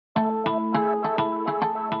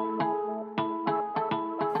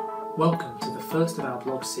Welcome to the first of our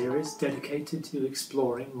blog series dedicated to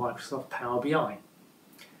exploring Microsoft Power BI.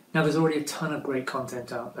 Now there's already a ton of great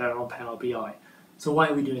content out there on Power BI, so why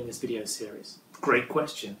are we doing this video series? Great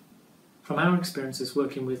question. From our experiences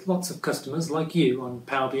working with lots of customers like you on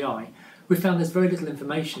Power BI, we found there's very little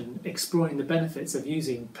information exploring the benefits of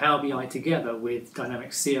using Power BI together with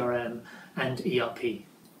Dynamics CRM and ERP.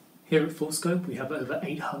 Here at Fullscope we have over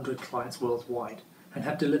 800 clients worldwide and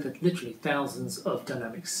have delivered literally thousands of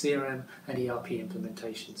Dynamics CRM and ERP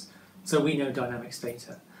implementations. So we know Dynamics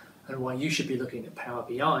data and why you should be looking at Power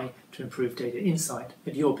BI to improve data insight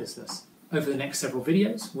at your business. Over the next several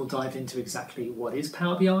videos, we'll dive into exactly what is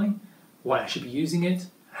Power BI, why I should be using it,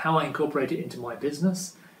 how I incorporate it into my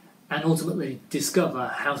business, and ultimately discover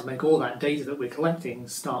how to make all that data that we're collecting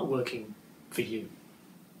start working for you.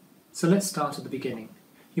 So let's start at the beginning.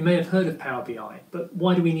 You may have heard of Power BI, but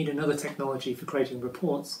why do we need another technology for creating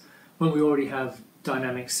reports when we already have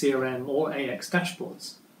Dynamics CRM or AX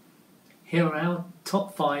dashboards? Here are our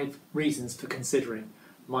top 5 reasons for considering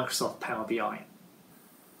Microsoft Power BI.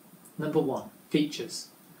 Number 1, features.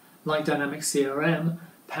 Like Dynamics CRM,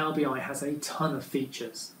 Power BI has a ton of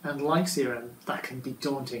features, and like CRM, that can be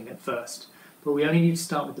daunting at first, but we only need to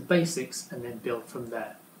start with the basics and then build from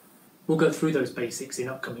there. We'll go through those basics in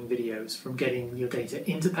upcoming videos, from getting your data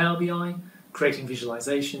into Power BI, creating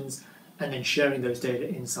visualizations, and then sharing those data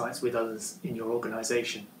insights with others in your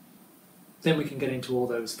organization. Then we can get into all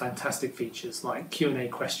those fantastic features like Q&A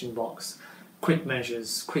question box, quick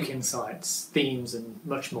measures, quick insights, themes, and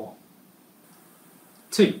much more.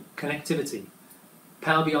 2, connectivity.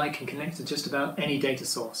 Power BI can connect to just about any data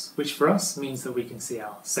source, which for us means that we can see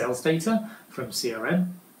our sales data from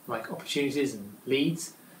CRM, like opportunities and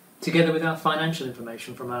leads, together with our financial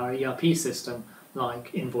information from our ERP system,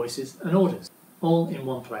 like invoices and orders, all in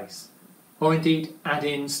one place. Or indeed, add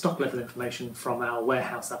in stock level information from our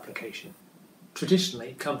warehouse application.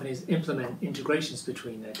 Traditionally, companies implement integrations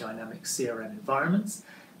between their Dynamics CRM environments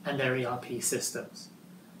and their ERP systems,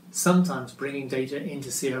 sometimes bringing data into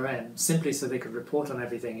CRM simply so they could report on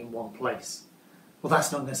everything in one place. Well,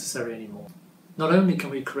 that's not necessary anymore. Not only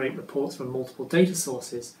can we create reports from multiple data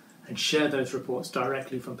sources and share those reports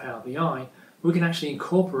directly from Power BI, we can actually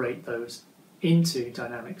incorporate those into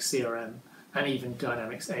Dynamics CRM and even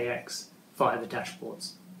Dynamics AX via the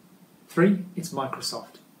dashboards. 3, it's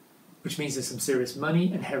Microsoft, which means there's some serious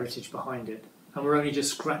money and heritage behind it, and we're only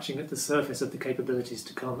just scratching at the surface of the capabilities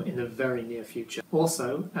to come in the very near future.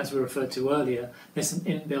 Also, as we referred to earlier, there's some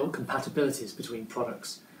inbuilt compatibilities between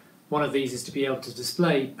products. One of these is to be able to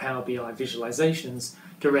display Power BI visualizations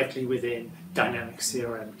directly within Dynamics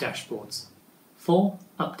CRM dashboards. 4,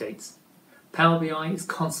 updates. Power BI is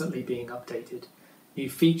constantly being updated. New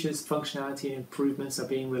features, functionality and improvements are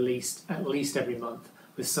being released at least every month,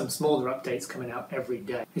 with some smaller updates coming out every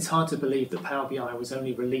day. It's hard to believe that Power BI was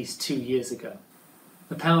only released 2 years ago.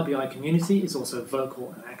 The Power BI community is also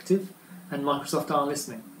vocal and active, and Microsoft are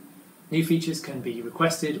listening. New features can be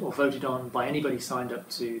requested or voted on by anybody signed up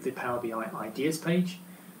to the Power BI ideas page,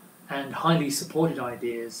 and highly supported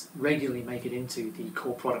ideas regularly make it into the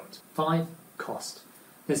core product. 5, cost.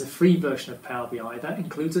 There's a free version of Power BI that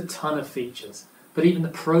includes a ton of features, but even the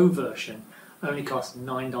Pro version only costs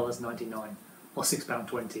 $9.99 or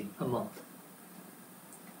 £6.20 a month.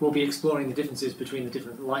 We'll be exploring the differences between the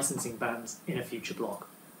different licensing bands in a future blog.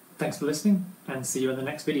 Thanks for listening, and see you in the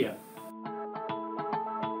next video.